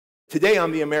Today,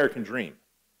 I'm the American dream.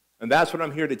 And that's what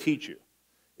I'm here to teach you,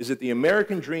 is that the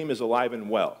American dream is alive and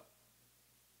well.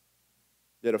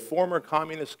 That a former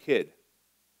communist kid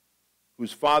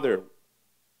whose father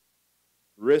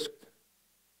risked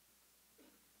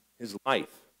his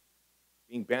life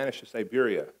being banished to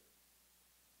Siberia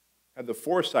had the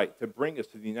foresight to bring us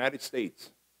to the United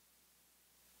States.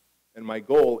 And my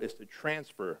goal is to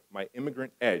transfer my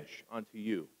immigrant edge onto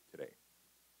you today.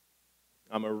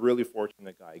 I'm a really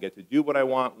fortunate guy. I get to do what I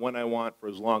want, when I want, for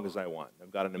as long as I want.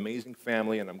 I've got an amazing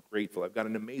family, and I'm grateful. I've got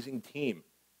an amazing team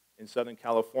in Southern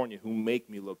California who make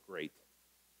me look great.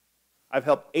 I've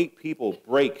helped 8 people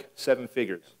break 7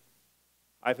 figures.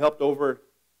 I've helped over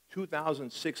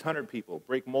 2,600 people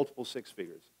break multiple 6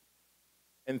 figures.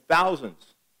 And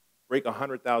thousands break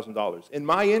 $100,000. In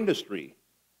my industry,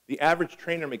 the average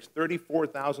trainer makes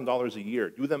 $34,000 a year.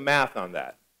 Do the math on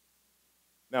that.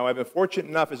 Now, I've been fortunate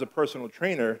enough as a personal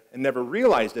trainer, and never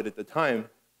realized it at the time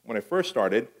when I first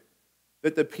started,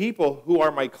 that the people who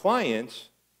are my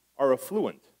clients are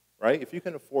affluent, right? If you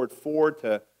can afford $400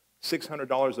 to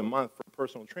 $600 a month for a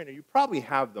personal trainer, you probably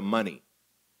have the money.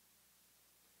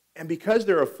 And because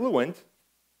they're affluent,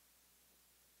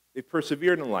 they've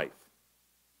persevered in life.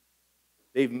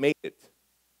 They've made it.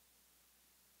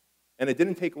 And it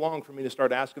didn't take long for me to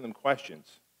start asking them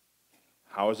questions.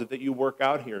 How is it that you work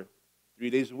out here 3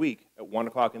 days a week at 1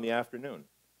 o'clock in the afternoon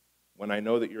when I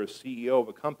know that you're a CEO of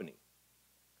a company?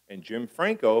 And Jim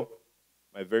Franco,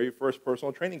 my very first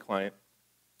personal training client,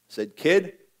 said,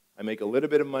 "Kid, I make a little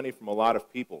bit of money from a lot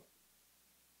of people."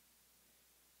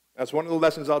 That's one of the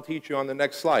lessons I'll teach you on the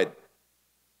next slide.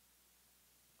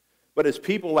 But it's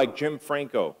people like Jim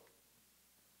Franco,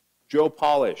 Joe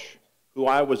Polish, who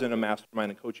I was in a mastermind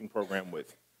and coaching program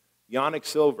with, Yannick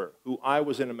Silver, who I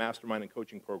was in a mastermind and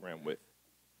coaching program with,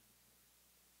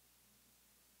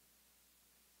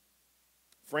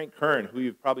 Frank Kern, who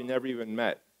you've probably never even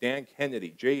met, Dan Kennedy,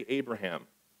 Jay Abraham,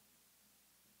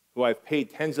 who I've paid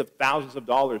tens of thousands of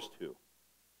dollars to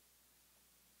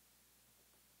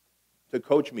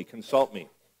coach me, consult me.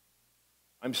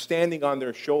 I'm standing on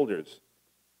their shoulders.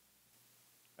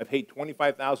 I paid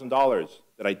 $25,000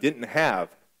 that I didn't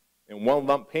have in one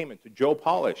lump payment to Joe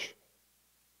Polish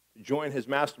to join his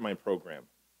mastermind program.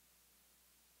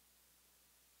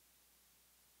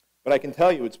 But I can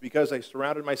tell you it's because I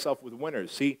surrounded myself with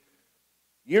winners. See,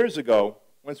 years ago,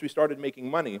 once we started making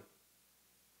money,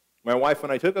 my wife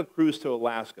and I took a cruise to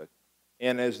Alaska,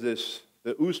 and as the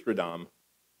Oosterdam,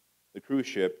 the cruise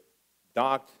ship,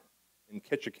 docked in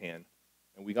Ketchikan,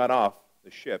 and we got off the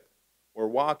ship, we're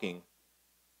walking,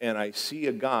 and I see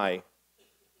a guy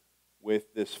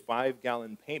with this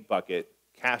 5-gallon paint bucket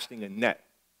casting a net,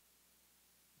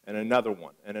 and another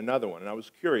one, and another one. And I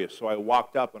was curious, so I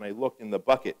walked up and I looked in the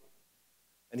bucket,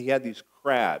 and he had these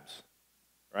crabs,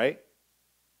 right?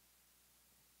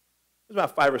 There's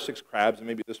about 5 or 6 crabs and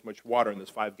maybe this much water in this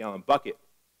 5-gallon bucket.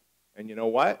 And you know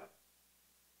what?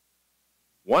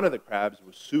 One of the crabs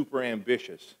was super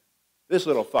ambitious. This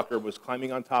little fucker was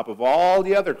climbing on top of all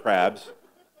the other crabs,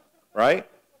 right?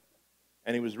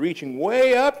 And he was reaching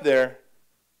way up there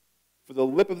for the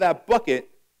lip of that bucket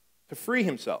to free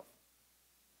himself.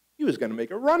 He was going to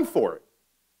make a run for it.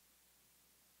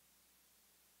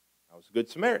 I was a good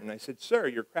Samaritan. I said, "Sir,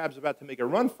 your crab's about to make a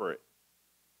run for it."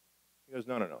 He goes,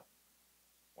 no.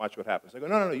 Watch what happens. I go,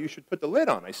 no, you should put the lid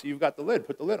on. I see you've got the lid.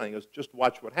 Put the lid on. He goes, "Just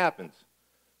watch what happens."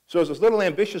 So as this little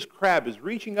ambitious crab is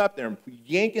reaching up there and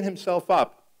yanking himself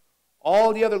up,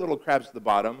 all the other little crabs at the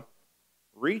bottom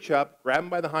reach up, grab him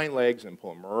by the hind legs, and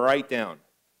pull him right down.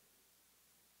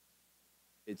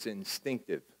 It's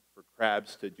instinctive for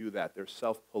crabs to do that. They're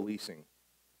self-policing.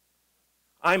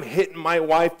 I'm hitting my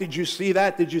wife. Did you see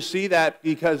that? Did you see that?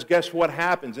 Because guess what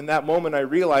happens? In that moment, I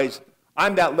realized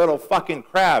I'm that little fucking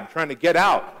crab trying to get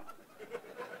out.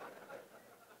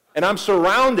 And I'm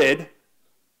surrounded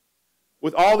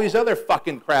with all these other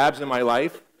fucking crabs in my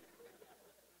life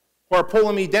who are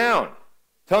pulling me down,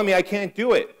 telling me I can't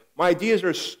do it. My ideas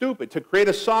are stupid. To create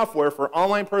a software for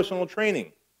online personal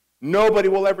training, nobody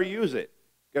will ever use it.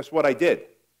 Guess what I did?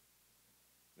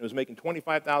 It was making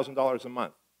 $25,000 a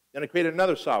month. Then I created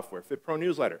another software, FitPro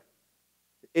Newsletter.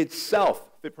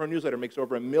 Itself, FitPro Newsletter makes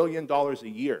over $1 million a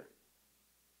year.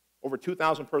 Over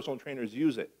 2,000 personal trainers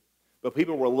use it. But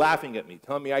people were laughing at me,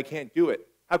 telling me I can't do it.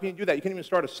 How can you do that? You can't even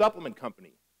start a supplement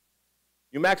company.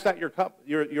 You maxed out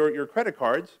your credit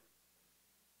cards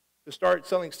to start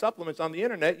selling supplements on the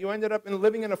internet. You ended up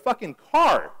living in a fucking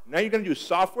car. Now you're going to do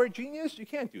software, genius? You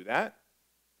can't do that.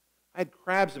 I had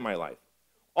crabs in my life.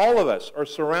 All of us are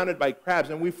surrounded by crabs,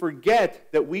 and we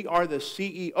forget that we are the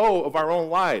CEO of our own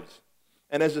lives.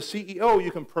 And as a CEO,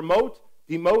 you can promote,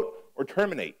 demote, or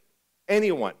terminate.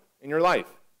 anyone in your life.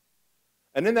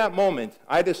 And in that moment,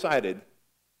 I decided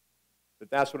that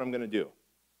that's what I'm going to do.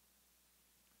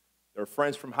 There are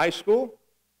friends from high school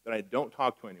that I don't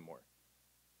talk to anymore.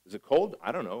 Is it cold?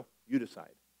 I don't know. You decide.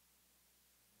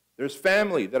 There's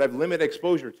family that I've limited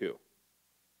exposure to.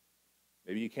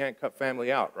 Maybe you can't cut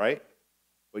family out, right?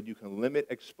 But you can limit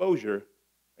exposure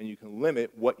and you can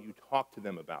limit what you talk to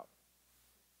them about.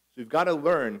 So you've got to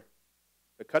learn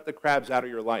to cut the crabs out of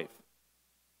your life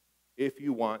if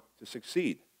you want to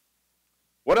succeed.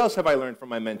 What else have I learned from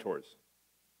my mentors?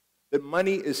 That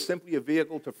money is simply a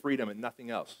vehicle to freedom and nothing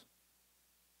else.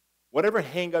 Whatever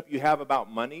hang-up you have about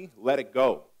money, let it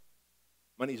go.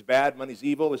 Money's bad, money's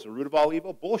evil, it's the root of all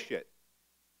evil. Bullshit.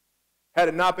 Had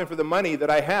it not been for the money that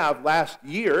I have last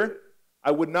year,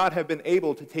 I would not have been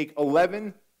able to take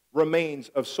 11 remains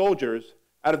of soldiers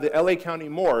out of the LA County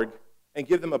morgue and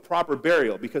give them a proper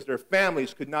burial because their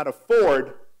families could not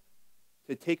afford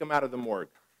to take them out of the morgue.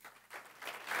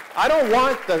 I don't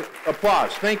want the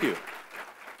applause. Thank you.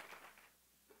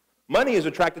 Money is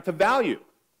attracted to value.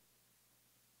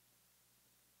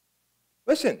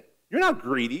 Listen, you're not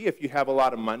greedy if you have a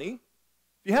lot of money.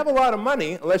 If you have a lot of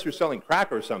money, unless you're selling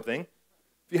crack or something,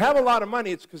 if you have a lot of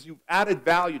money, it's because you've added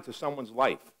value to someone's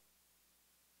life.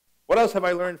 What else have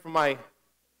I learned from my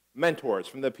mentors,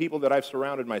 from the people that I've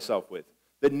surrounded myself with?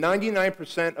 That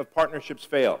 99% of partnerships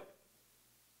fail.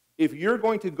 If you're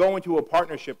going to go into a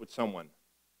partnership with someone,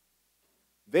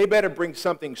 they better bring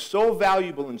something so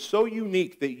valuable and so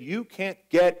unique that you can't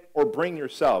get or bring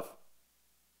yourself.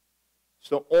 It's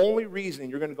the only reason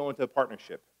you're going to go into a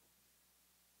partnership.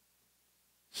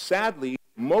 Sadly,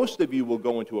 most of you will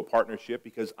go into a partnership,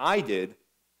 because I did,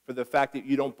 for the fact that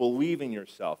you don't believe in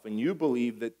yourself, and you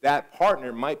believe that that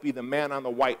partner might be the man on the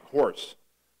white horse.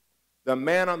 The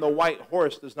man on the white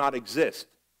horse does not exist.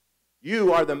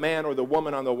 You are the man or the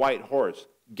woman on the white horse.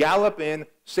 Gallop in,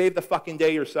 save the fucking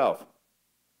day yourself.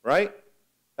 Right?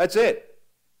 That's it.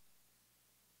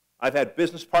 I've had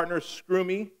business partners screw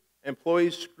me,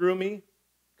 employees screw me,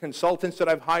 consultants that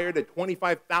I've hired at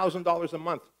 $25,000 a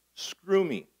month screw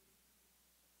me.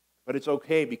 But it's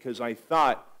okay, because I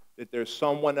thought that there's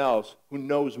someone else who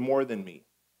knows more than me.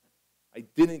 I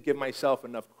didn't give myself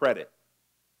enough credit.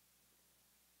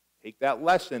 Take that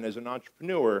lesson as an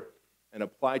entrepreneur and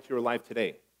apply it to your life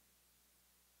today.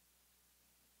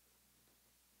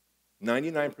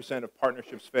 99% of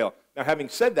partnerships fail. Now, having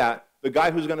said that, the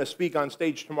guy who's going to speak on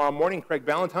stage tomorrow morning, Craig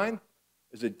Ballantyne,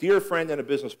 is a dear friend and a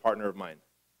business partner of mine.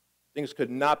 Things could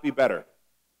not be better.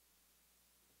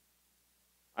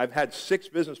 I've had 6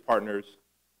 business partners.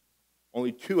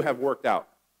 Only 2 have worked out.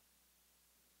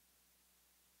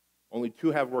 Only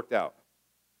 2 have worked out.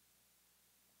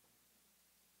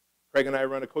 Craig and I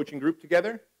run a coaching group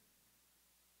together.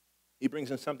 He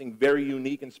brings in something very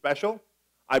unique and special.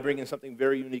 I bring in something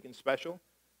very unique and special,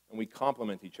 and we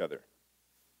complement each other.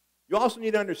 You also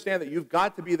need to understand that you've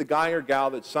got to be the guy or gal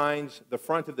that signs the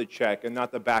front of the check and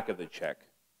not the back of the check.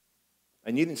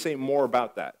 I needn't say more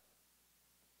about that.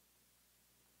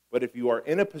 But if you are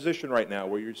in a position right now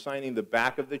where you're signing the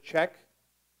back of the check,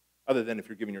 other than if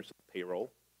you're giving yourself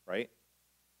payroll, right?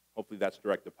 Hopefully that's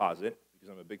direct deposit, because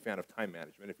I'm a big fan of time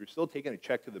management. If you're still taking a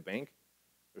check to the bank,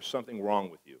 there's something wrong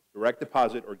with you. Direct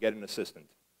deposit or get an assistant.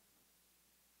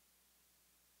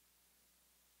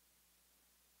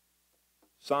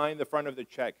 Sign the front of the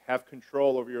check. Have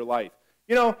control over your life.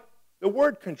 You know, the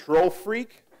word control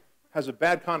freak has a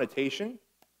bad connotation,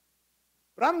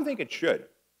 but I don't think it should.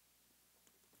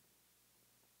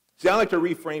 See, I like to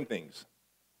reframe things.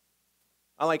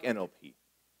 I like NLP.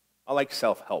 I like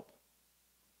self-help.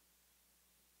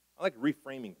 I like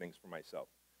reframing things for myself.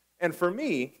 And for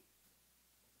me,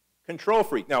 control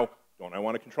freak. Now, don't I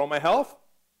want to control my health?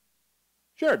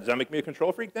 Sure. Does that make me a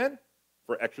control freak then?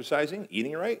 For exercising,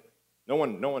 eating right? No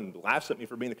one laughs at me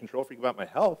for being a control freak about my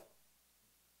health,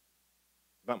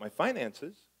 about my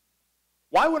finances.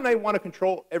 Why wouldn't I want to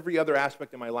control every other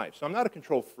aspect of my life? So I'm not a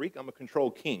control freak, I'm a control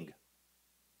king.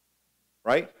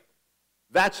 Right?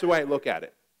 That's the way I look at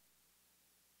it.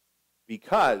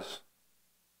 Because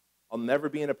I'll never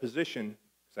be in a position,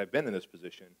 because I've been in this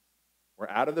position, where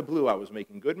out of the blue I was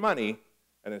making good money,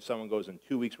 and then someone goes, in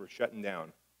 2 weeks we're shutting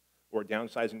down, or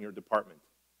downsizing your department.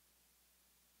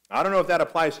 I don't know if that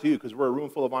applies to you, because we're a room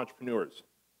full of entrepreneurs.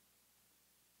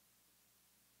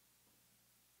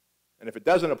 And if it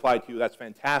doesn't apply to you, that's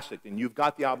fantastic. And you've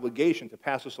got the obligation to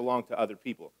pass this along to other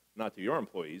people. Not to your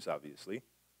employees, obviously,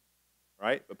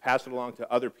 right? But pass it along to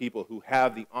other people who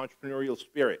have the entrepreneurial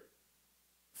spirit.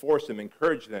 Force them,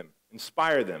 encourage them,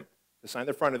 inspire them to sign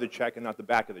the front of the check and not the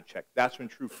back of the check. That's when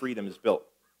true freedom is built.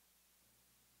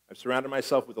 I've surrounded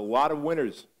myself with a lot of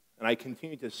winners and I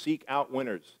continue to seek out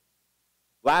winners.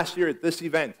 Last year at this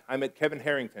event, I met Kevin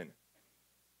Harrington.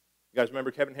 You guys remember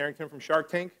Kevin Harrington from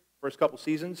Shark Tank? First couple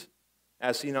seasons?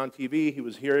 As seen on TV, he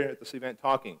was here at this event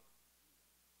talking.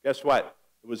 Guess what?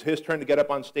 It was his turn to get up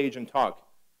on stage and talk.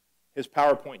 His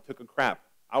PowerPoint took a crap.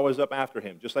 I was up after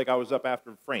him, just like I was up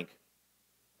after Frank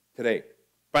today.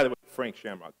 By the way, Frank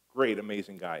Shamrock, great,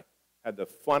 amazing guy. Had the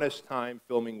funnest time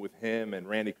filming with him and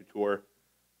Randy Couture.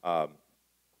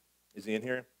 Is he in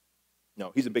here?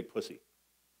 No, he's a big pussy.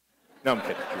 No, I'm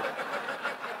kidding.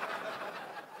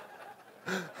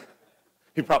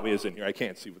 He probably is in here. I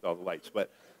can't see with all the lights.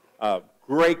 But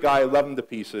great guy, love him to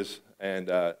pieces,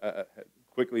 and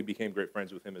quickly became great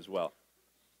friends with him as well.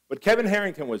 But Kevin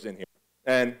Harrington was in here.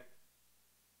 And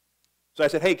so I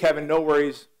said, hey, Kevin, no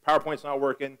worries. PowerPoint's not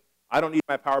working. I don't need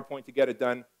my PowerPoint to get it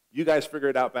done. You guys figure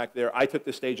it out back there. I took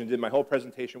the stage and did my whole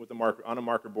presentation with the marker, on a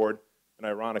marker board, and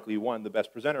ironically won the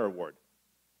Best Presenter Award.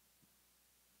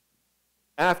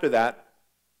 After that,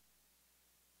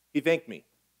 he thanked me.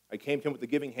 I came to him with a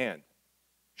giving hand.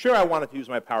 Sure, I wanted to use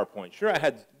my PowerPoint. Sure, I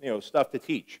had stuff to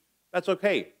teach. That's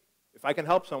okay. If I can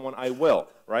help someone, I will,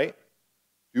 right?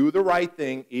 Do the right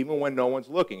thing even when no one's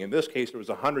looking. In this case, there was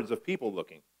hundreds of people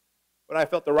looking. But I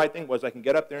felt the right thing was I can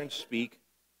get up there and speak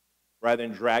rather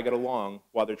than drag it along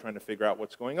while they're trying to figure out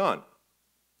what's going on.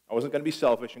 I wasn't going to be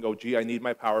selfish and go, gee, I need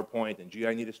my PowerPoint, and gee,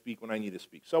 I need to speak when I need to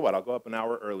speak. So what? I'll go up an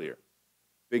hour earlier.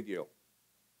 Big deal.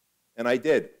 And I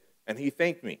did. And he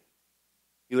thanked me.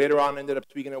 He later on ended up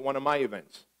speaking at one of my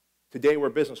events. Today, we're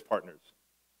business partners.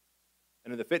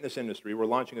 And in the fitness industry, we're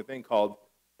launching a thing called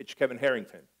It's Kevin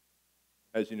Harrington.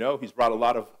 As you know, he's brought a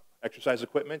lot of exercise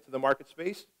equipment to the market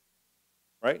space,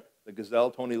 right? The Gazelle,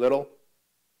 Tony Little,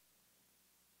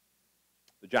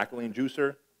 the Jacqueline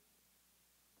Juicer,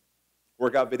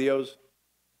 workout videos.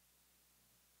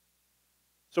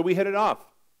 So we hit it off.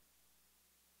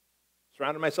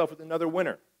 Surrounded myself with another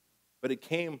winner, but it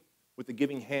came with the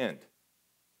giving hand.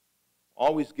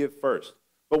 Always give first.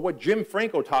 But what Jim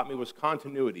Franco taught me was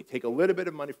continuity. Take a little bit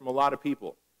of money from a lot of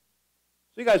people.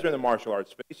 So you guys are in the martial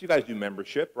arts space. You guys do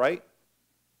membership, right?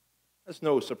 That's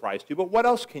no surprise to you. But what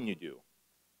else can you do?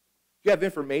 Do you have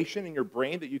information in your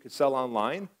brain that you could sell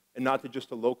online and not to just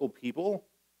to local people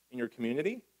in your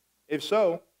community? If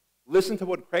so, listen to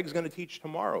what Craig's going to teach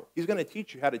tomorrow. He's going to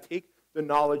teach you how to take the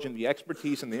knowledge and the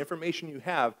expertise and the information you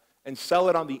have and sell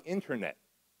it on the internet,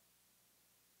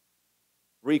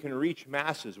 where you can reach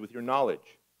masses with your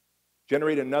knowledge,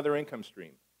 generate another income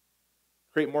stream,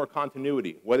 create more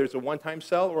continuity, whether it's a one-time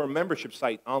sell or a membership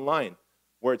site online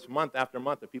where it's month after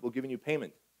month of people giving you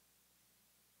payment.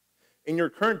 In your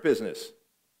current business,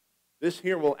 this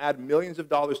here will add millions of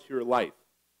dollars to your life.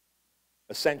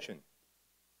 Ascension.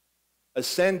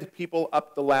 Ascend people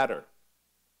up the ladder.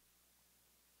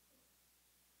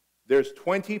 There's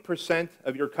 20%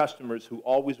 of your customers who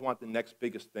always want the next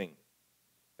biggest thing.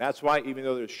 That's why even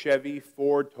though there's Chevy,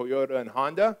 Ford, Toyota, and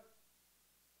Honda,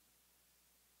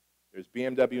 there's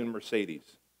BMW and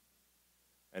Mercedes.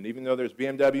 And even though there's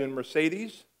BMW and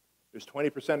Mercedes, there's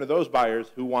 20% of those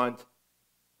buyers who want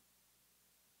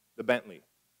the Bentley.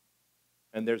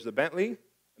 And there's the Bentley,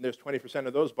 and there's 20%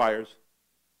 of those buyers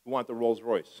who want the Rolls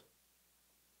Royce.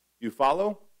 You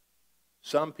follow?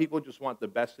 Some people just want the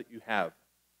best that you have.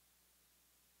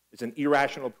 It's an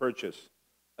irrational purchase.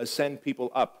 Ascend people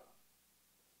up.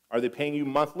 Are they paying you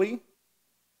monthly?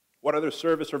 What other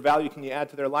service or value can you add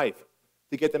to their life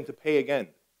to get them to pay again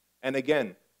and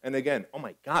again and again? Oh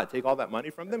my God, take all that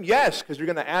money from them? Yes, because you're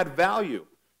going to add value.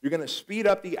 You're going to speed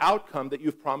up the outcome that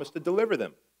you've promised to deliver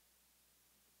them.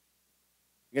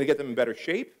 You're going to get them in better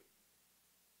shape,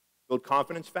 build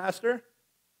confidence faster,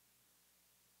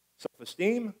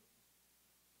 self-esteem,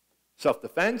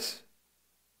 self-defense.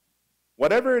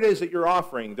 Whatever it is that you're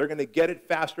offering, they're going to get it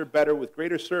faster, better, with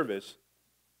greater service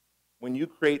when you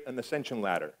create an ascension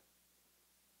ladder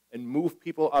and move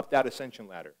people up that ascension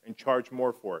ladder and charge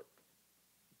more for it.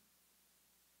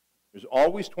 There's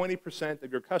always 20%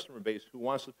 of your customer base who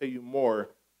wants to pay you more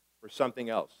for something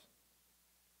else.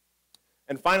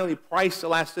 And finally, price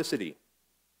elasticity.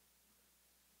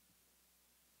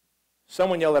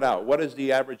 Someone yell it out. What is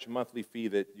the average monthly fee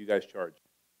that you guys charge?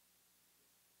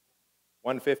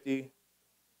 $150,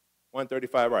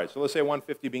 $135, all right. So let's say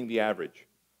 $150 being the average.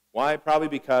 Why? Probably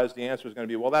because the answer is going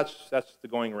to be, well, that's the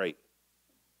going rate.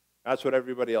 That's what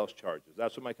everybody else charges.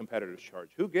 That's what my competitors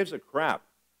charge. Who gives a crap?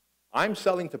 I'm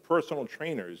selling to personal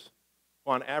trainers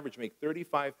who on average make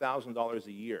 $35,000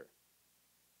 a year.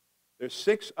 There's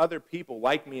 6 other people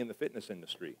like me in the fitness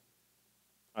industry.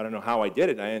 I don't know how I did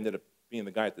it. I ended up being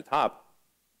the guy at the top.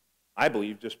 I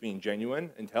believe just being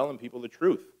genuine and telling people the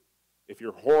truth. If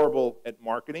you're horrible at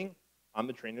marketing, I'm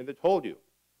the trainer that told you.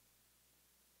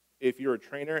 If you're a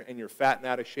trainer and you're fat and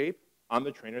out of shape, I'm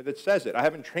the trainer that says it. I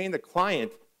haven't trained a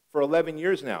client for 11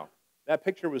 years now. That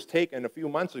picture was taken a few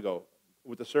months ago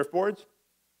with the surfboards.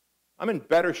 I'm in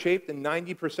better shape than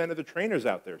 90% of the trainers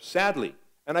out there, sadly,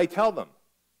 and I tell them.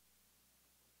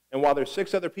 And while there's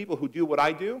 6 other people who do what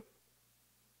I do,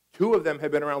 2 of them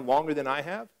have been around longer than I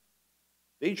have.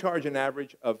 They charge an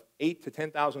average of $8,000 to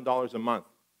 $10,000 a month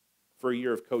for a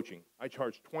year of coaching. I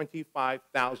charge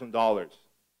 $25,000.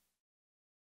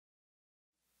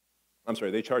 I'm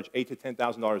sorry, they charge $8,000 to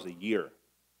 $10,000 a year.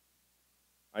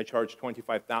 I charge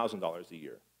 $25,000 a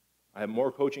year. I have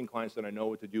more coaching clients than I know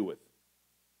what to do with.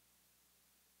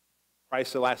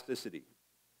 Price elasticity.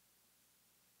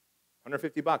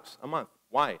 $150 a month.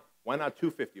 Why? Why not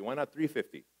 $250? Why not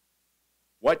 $350?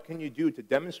 What can you do to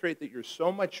demonstrate that you're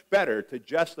so much better to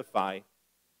justify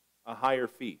a higher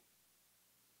fee?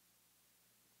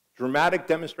 Dramatic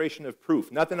demonstration of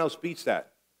proof. Nothing else beats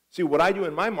that. See, what I do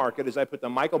in my market is I put the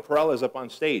Michael Perellas up on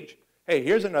stage. Hey,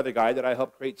 here's another guy that I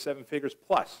helped create 7 figures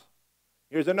plus.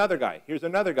 Here's another guy. Here's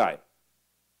another guy.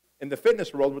 In the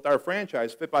fitness world with our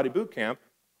franchise, Fit Body Boot Camp,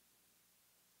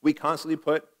 we constantly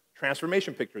put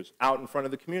transformation pictures out in front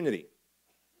of the community.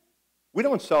 We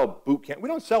don't sell boot camp. We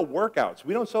don't sell workouts.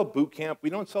 We don't sell boot camp. We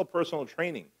don't sell personal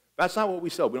training. That's not what we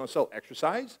sell. We don't sell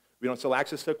exercise. We don't sell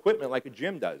access to equipment like a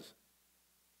gym does.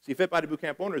 See, Fit Body Boot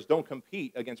Camp owners don't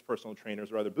compete against personal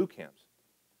trainers or other boot camps.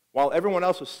 While everyone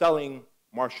else is selling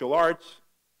martial arts,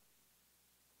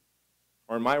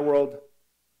 or in my world,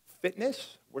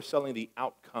 fitness, we're selling the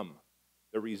outcome,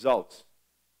 the results.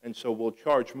 And so we'll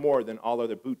charge more than all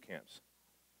other boot camps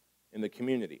in the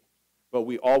community. But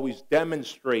we always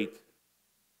demonstrate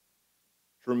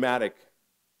dramatic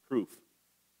proof.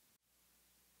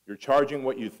 You're charging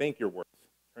what you think you're worth.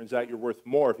 Turns out you're worth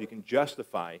more if you can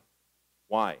justify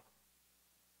why.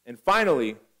 And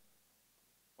finally,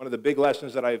 one of the big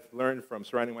lessons that I've learned from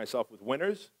surrounding myself with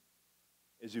winners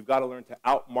is you've got to learn to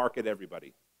outmarket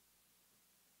everybody.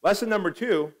 Lesson number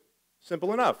 2,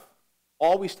 simple enough.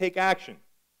 Always take action.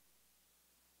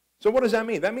 So what does that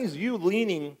mean? That means you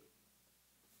leaning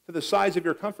to the size of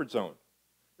your comfort zone.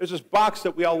 There's this box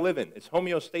that we all live in. It's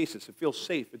homeostasis. It feels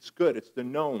safe. It's good. It's the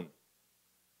known.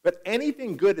 But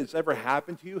anything good that's ever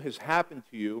happened to you has happened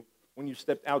to you when you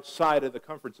stepped outside of the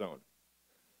comfort zone.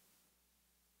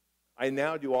 I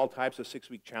now do all types of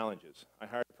 6-week challenges. I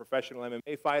hired a professional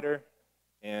MMA fighter,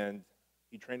 and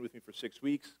he trained with me for 6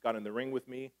 weeks, got in the ring with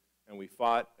me, and we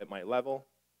fought at my level.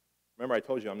 Remember, I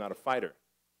told you I'm not a fighter.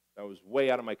 That was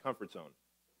way out of my comfort zone.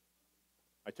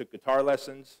 I took guitar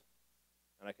lessons,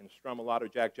 and I can strum a lot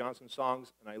of Jack Johnson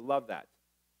songs, and I love that,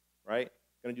 right?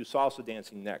 Going to do salsa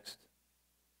dancing next.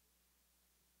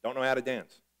 Don't know how to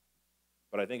dance,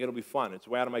 but I think it'll be fun. It's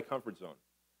way out of my comfort zone.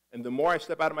 And the more I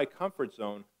step out of my comfort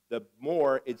zone, the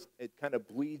more it kind of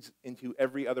bleeds into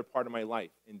every other part of my life,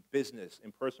 in business,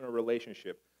 in personal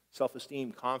relationship,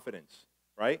 self-esteem, confidence,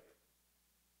 right?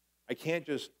 I can't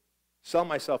just sell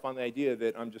myself on the idea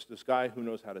that I'm just this guy who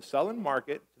knows how to sell and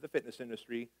market to the fitness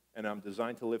industry, and I'm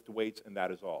designed to lift weights, and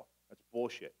that is all. That's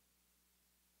bullshit.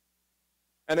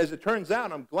 And as it turns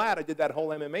out, I'm glad I did that whole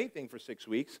MMA thing for 6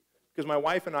 weeks, because my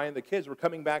wife and I and the kids were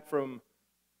coming back from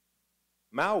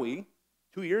Maui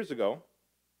 2 years ago.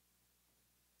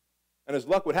 And as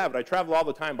luck would have it, I travel all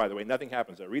the time, by the way. Nothing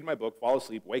happens. I read my book, fall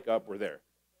asleep, wake up, we're there.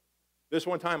 This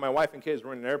one time, my wife and kids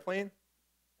were in an airplane,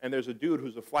 and there's a dude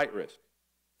who's a flight risk.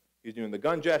 He's doing the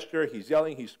gun gesture, he's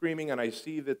yelling, he's screaming, and I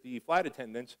see that the flight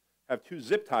attendants have 2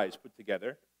 zip ties put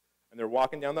together, and they're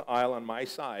walking down the aisle on my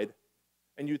side.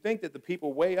 And you'd think that the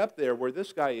people way up there where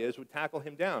this guy is would tackle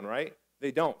him down, right?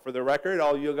 They don't. For the record,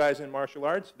 all you guys in martial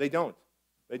arts, they don't.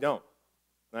 They don't.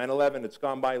 9/11, it's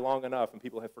gone by long enough, and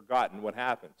people have forgotten what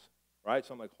happens. Right?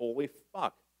 So I'm like, holy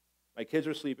fuck. My kids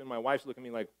are sleeping. My wife's looking at me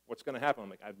like, what's going to happen?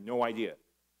 I'm like, I have no idea.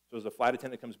 So as the flight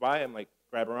attendant comes by, I'm like,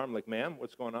 grab her arm. I'm like, ma'am,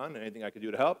 what's going on? Anything I could do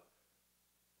to help?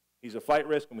 He's a flight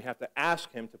risk, and we have to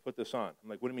ask him to put this on. I'm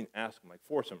like, what do you mean ask him? Like,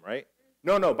 force him, right?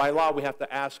 No, by law, we have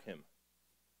to ask him.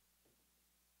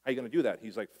 How are you going to do that?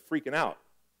 He's like freaking out,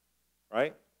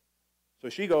 right? So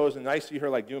she goes, and I see her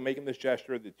like making this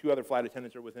gesture. The 2 other flight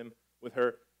attendants are with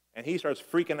her. And he starts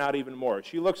freaking out even more.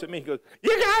 She looks at me and goes,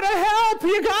 you gotta help,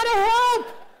 you gotta help,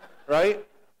 right?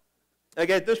 Like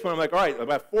at this point, I'm like, all right,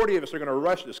 about 40 of us are gonna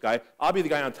rush this guy. I'll be the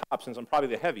guy on top since I'm probably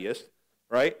the heaviest,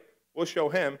 right? We'll show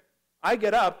him. I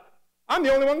get up, I'm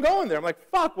the only one going there. I'm like,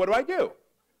 fuck, what do I do?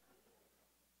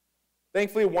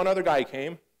 Thankfully, one other guy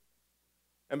came,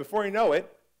 and before you know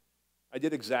it, I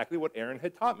did exactly what Aaron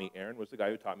had taught me. Aaron was the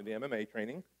guy who taught me the MMA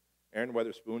training. Aaron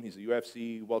Weatherspoon, he's a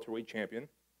UFC welterweight champion.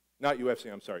 Not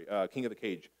UFC, I'm sorry, King of the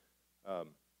Cage.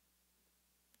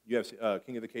 UFC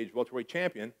King of the Cage welterweight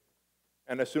champion.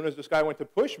 And as soon as this guy went to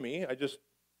push me, I just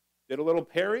did a little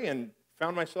parry and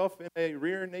found myself in a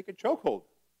rear naked chokehold.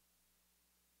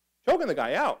 Choking the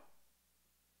guy out.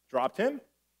 Dropped him.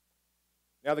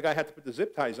 Now the guy had to put the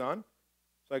zip ties on.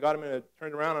 So I got him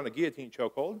turned around on a guillotine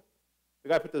chokehold. The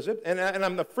guy put the zip, and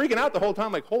I'm freaking out the whole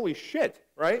time, like, holy shit,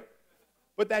 right?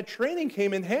 But that training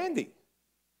came in handy.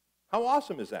 How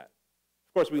awesome is that?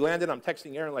 Of course, we landed. I'm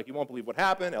texting Aaron like, you won't believe what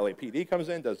happened. LAPD comes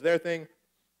in, does their thing.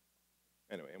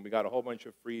 Anyway, and we got a whole bunch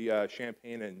of free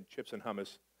champagne and chips and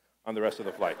hummus on the rest of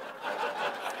the flight.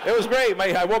 It was great.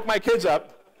 I woke my kids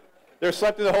up. They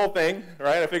slept through the whole thing,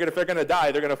 right? I figured if they're going to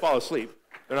die, they're going to fall asleep.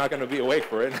 They're not going to be awake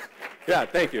for it. Yeah,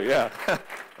 thank you, yeah.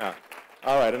 Yeah.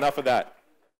 All right, enough of that.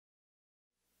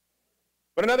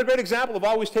 But another great example of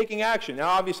always taking action. Now,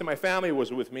 obviously, my family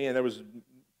was with me, and there was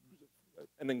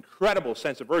an incredible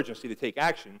sense of urgency to take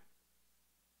action.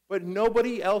 But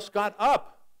nobody else got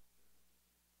up,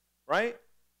 right?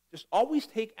 Just always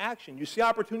take action. You see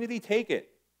opportunity, take it.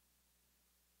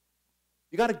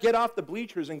 You got to get off the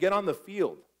bleachers and get on the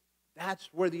field. That's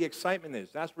where the excitement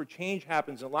is. That's where change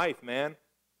happens in life, man.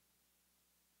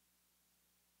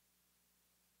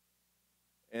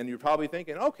 And you're probably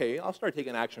thinking, okay, I'll start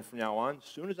taking action from now on. As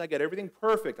soon as I get everything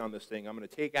perfect on this thing, I'm going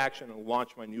to take action and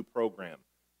launch my new program,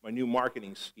 my new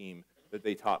marketing scheme that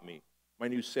they taught me, my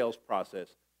new sales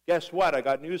process. Guess what? I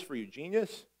got news for you,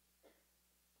 genius.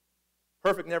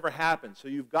 Perfect never happens, so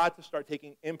you've got to start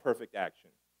taking imperfect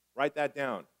action. Write that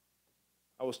down.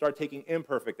 I will start taking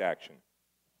imperfect action.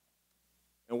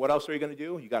 And what else are you going to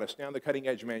do? You got to stay on the cutting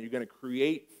edge, man. You're going to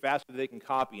create faster than they can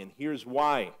copy, and here's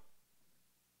why.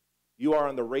 You are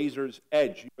on the razor's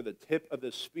edge. You're the tip of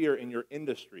the spear in your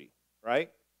industry,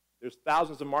 right? There's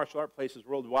thousands of martial art places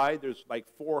worldwide. There's like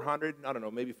 400, I don't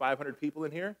know, maybe 500 people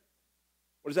in here.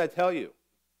 What does that tell you?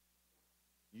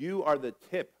 You are the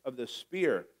tip of the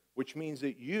spear, which means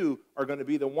that you are going to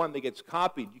be the one that gets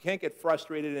copied. You can't get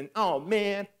frustrated and, oh,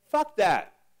 man, fuck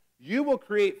that. You will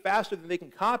create faster than they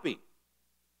can copy,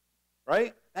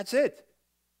 right? That's it.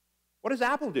 What does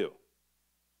Apple do?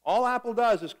 All Apple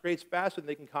does is creates faster than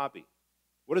they can copy.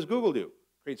 What does Google do?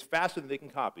 Creates faster than they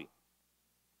can copy.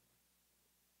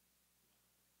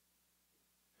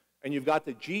 And you've got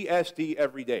the GSD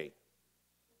every day.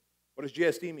 What does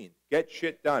GSD mean? Get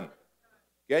shit done.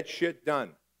 Get shit done.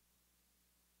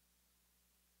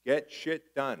 Get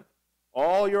shit done.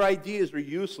 All your ideas are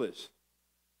useless.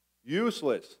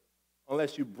 Useless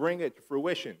unless you bring it to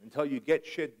fruition, until you get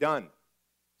shit done.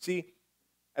 See,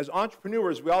 as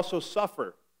entrepreneurs, we also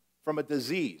suffer from a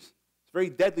disease. It's a very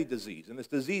deadly disease. And this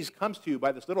disease comes to you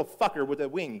by this little fucker with the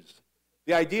wings,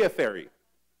 the idea fairy.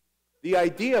 The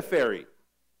idea fairy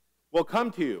will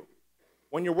come to you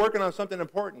when you're working on something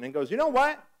important and goes, you know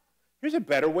what? Here's a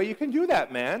better way you can do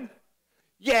that, man.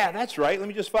 Yeah, that's right. Let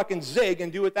me just fucking zig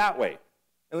and do it that way.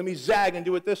 And let me zag and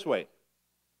do it this way.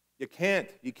 You can't.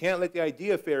 You can't let the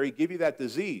idea fairy give you that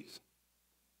disease,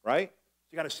 right?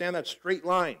 You got to stand that straight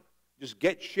line. Just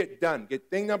get shit done. Get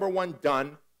thing number one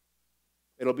done.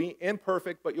 It'll be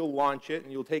imperfect, but you'll launch it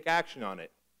and you'll take action on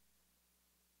it.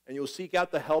 And you'll seek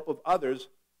out the help of others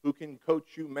who can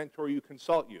coach you, mentor you,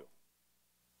 consult you.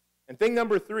 And thing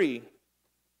number three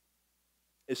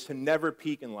is to never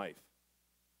peak in life.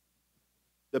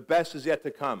 The best is yet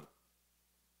to come.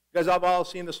 You guys have all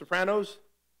seen The Sopranos?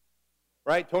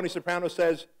 Right? Tony Soprano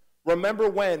says, remember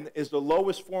when is the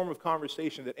lowest form of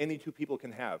conversation that any two people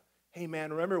can have. Hey,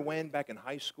 man, remember when back in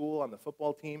high school on the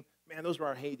football team? Man, those were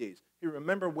our heydays. Hey,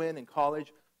 remember when in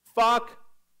college? Fuck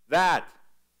that.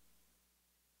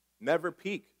 Never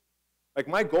peak. Like,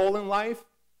 my goal in life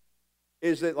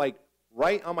is that, like,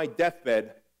 right on my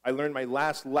deathbed, I learned my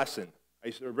last lesson.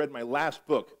 I read my last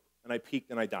book, and I peaked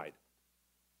and I died.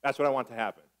 That's what I want to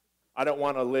happen. I don't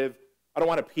want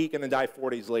to peak and then die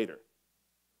 4 days later.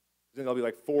 Then there'll be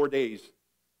like 4 days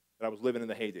that I was living in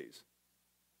the heydays.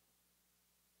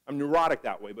 I'm neurotic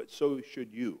that way, but so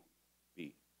should you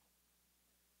be.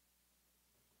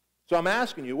 So I'm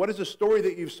asking you, what is the story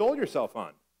that you've sold yourself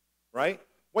on, right?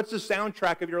 What's the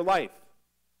soundtrack of your life?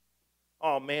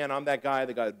 Oh, man, I'm that guy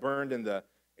that got burned in the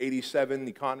 87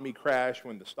 economy crash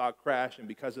when the stock crashed, and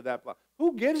because of that, blah.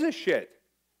 Who gives a shit?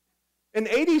 In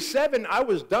 87, I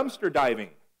was dumpster diving.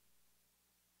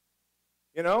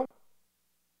 You know?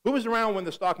 Who was around when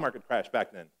the stock market crashed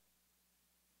back then?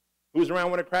 Who was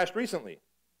around when it crashed recently?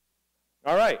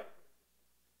 All right.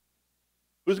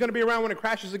 Who's going to be around when it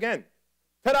crashes again?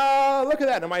 Ta-da! Look at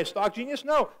that. Am I a stock genius?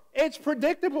 No. It's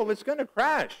predictable. It's going to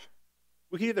crash.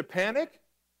 We can either panic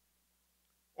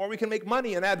or we can make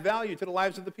money and add value to the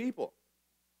lives of the people.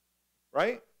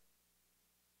 Right?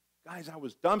 Guys, I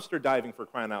was dumpster diving for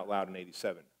crying out loud in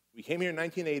 87. We came here in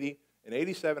 1980. In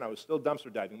 87, I was still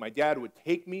dumpster diving. My dad would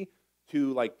take me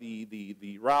to like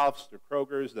the Ralph's, the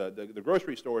Kroger's, the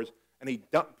grocery stores, and he'd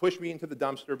push me into the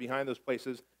dumpster behind those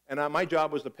places. And my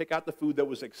job was to pick out the food that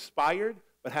was expired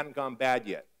but hadn't gone bad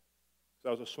yet. So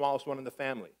I was the smallest one in the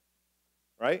family,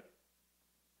 right?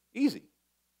 Easy.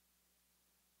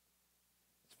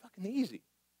 It's fucking easy.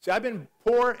 See, I've been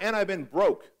poor and I've been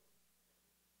broke.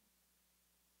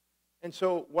 And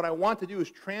so what I want to do is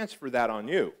transfer that on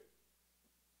you.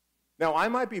 Now, I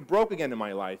might be broke again in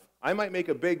my life. I might make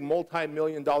a big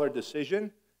multi-million-dollar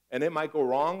decision, and it might go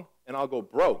wrong, and I'll go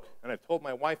broke. And I've told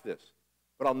my wife this.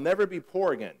 But I'll never be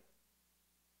poor again.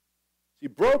 See,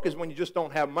 broke is when you just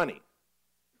don't have money.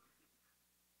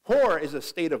 Poor is a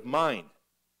state of mind.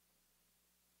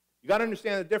 You got to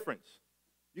understand the difference.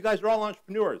 You guys are all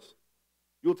entrepreneurs.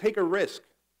 You'll take a risk.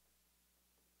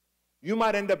 You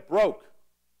might end up broke,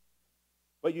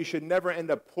 but you should never end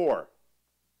up poor.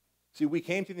 See, we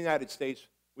came to the United States,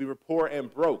 we were poor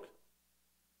and broke.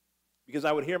 Because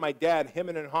I would hear my dad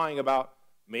hemming and hawing about,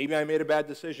 maybe I made a bad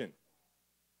decision.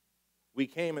 We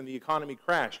came and the economy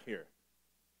crashed here.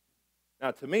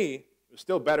 Now, to me, it was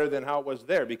still better than how it was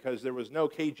there because there was no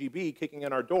KGB kicking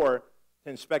in our door to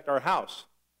inspect our house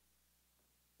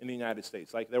in the United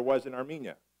States like there was in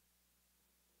Armenia.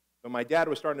 But my dad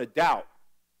was starting to doubt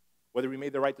whether we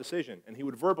made the right decision, and he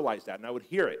would verbalize that, and I would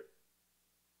hear it.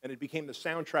 And it became the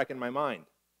soundtrack in my mind.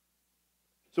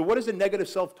 So what is the negative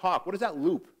self-talk? What is that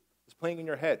loop that's playing in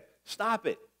your head? Stop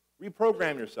it.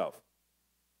 Reprogram yourself.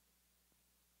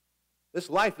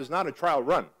 This life is not a trial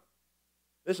run.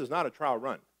 This is not a trial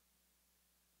run.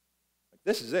 Like,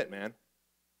 this is it, man.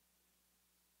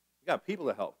 You got people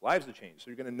to help, lives to change. So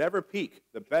you're going to never peak.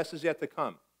 The best is yet to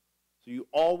come. So you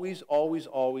always, always,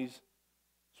 always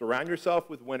surround yourself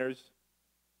with winners.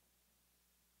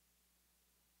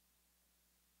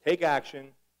 Take action,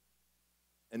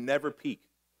 and never peak.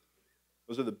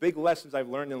 Those are the big lessons I've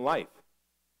learned in life.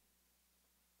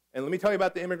 And let me tell you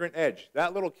about the immigrant edge.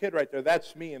 That little kid right there,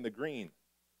 that's me in the green.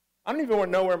 I don't even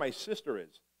know where my sister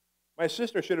is. My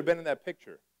sister should have been in that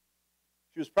picture.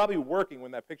 She was probably working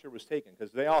when that picture was taken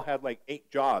because they all had like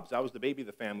 8 jobs. I was the baby of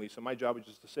the family, so my job was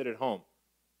just to sit at home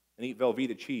and eat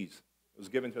Velveeta cheese. It was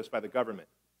given to us by the government.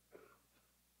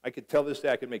 I could tell this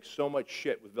day I could make so much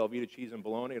shit with Velveeta cheese and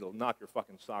bologna, it'll knock your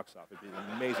fucking socks off. It'd be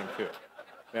amazing too.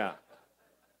 Yeah.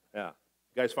 Yeah.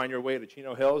 You guys find your way to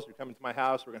Chino Hills, you're coming to my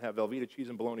house, we're going to have Velveeta cheese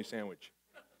and bologna sandwich.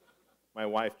 My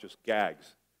wife just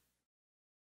gags.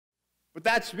 But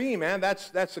that's me, man.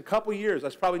 That's a couple years.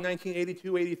 That's probably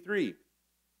 1982, 83.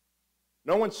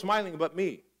 No one's smiling but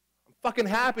me. I'm fucking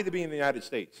happy to be in the United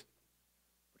States.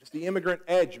 But it's the immigrant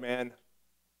edge, man.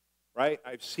 Right?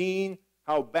 I've seen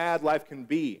how bad life can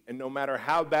be. And no matter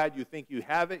how bad you think you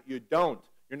have it, you don't.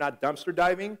 You're not dumpster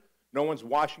diving. No one's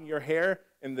washing your hair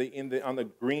on the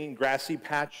green grassy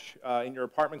patch in your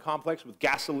apartment complex with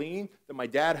gasoline that my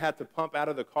dad had to pump out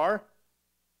of the car.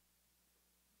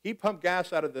 He pumped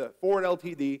gas out of the Ford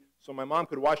LTD so my mom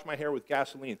could wash my hair with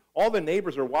gasoline. All the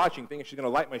neighbors are watching thinking she's going to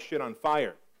light my shit on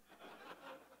fire.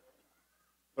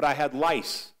 But I had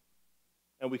lice,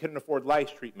 and we couldn't afford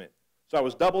lice treatment. So I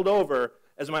was doubled over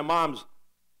as my mom's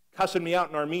cussing me out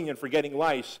in Armenian for getting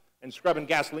lice and scrubbing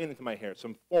gasoline into my hair.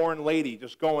 Some foreign lady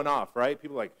just going off, right?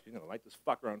 People are like, she's going to light this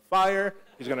fucker on fire.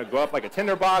 He's going to go up like a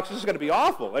tinderbox. This is going to be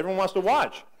awful. Everyone wants to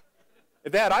watch.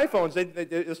 If they had iPhones,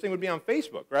 this thing would be on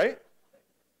Facebook, right?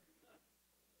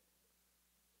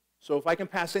 So if I can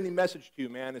pass any message to you,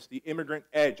 man, it's the immigrant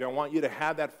edge. I want you to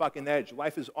have that fucking edge.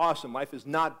 Life is awesome. Life is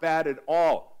not bad at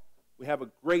all. We have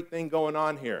a great thing going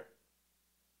on here.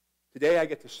 Today I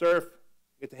get to surf,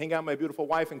 get to hang out with my beautiful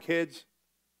wife and kids.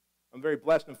 I'm very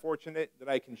blessed and fortunate that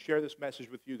I can share this message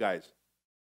with you guys.